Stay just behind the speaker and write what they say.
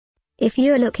If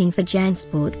you're looking for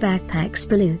JanSport backpacks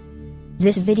blue,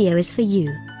 this video is for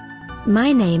you.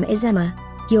 My name is Emma,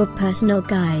 your personal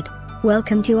guide.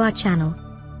 Welcome to our channel.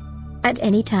 At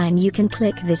any time you can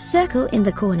click this circle in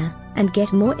the corner, and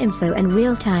get more info and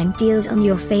real-time deals on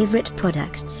your favorite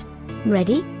products.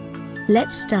 Ready?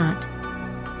 Let's start.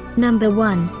 Number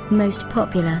 1, Most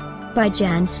Popular, by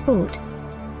JanSport.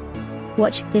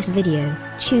 Watch this video,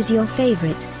 choose your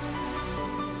favorite.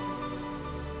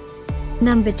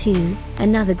 Number 2,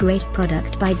 another great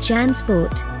product by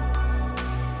JanSport.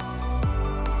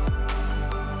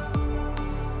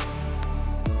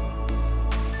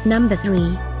 Number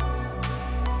 3.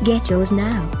 Get yours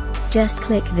now. Just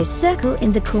click this circle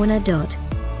in the corner dot.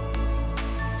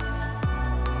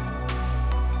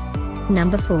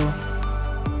 Number 4.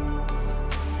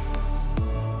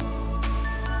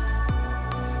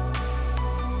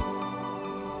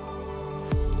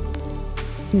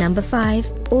 Number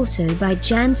 5, also by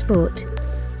JanSport.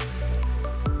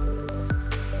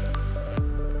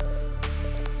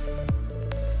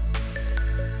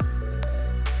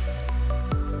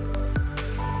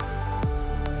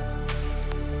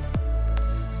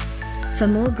 For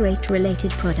more great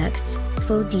related products,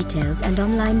 full details and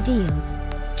online deals,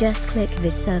 just click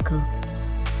this circle.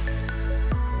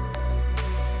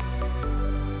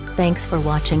 Thanks for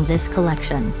watching this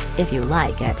collection. If you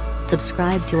like it,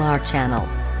 subscribe to our channel.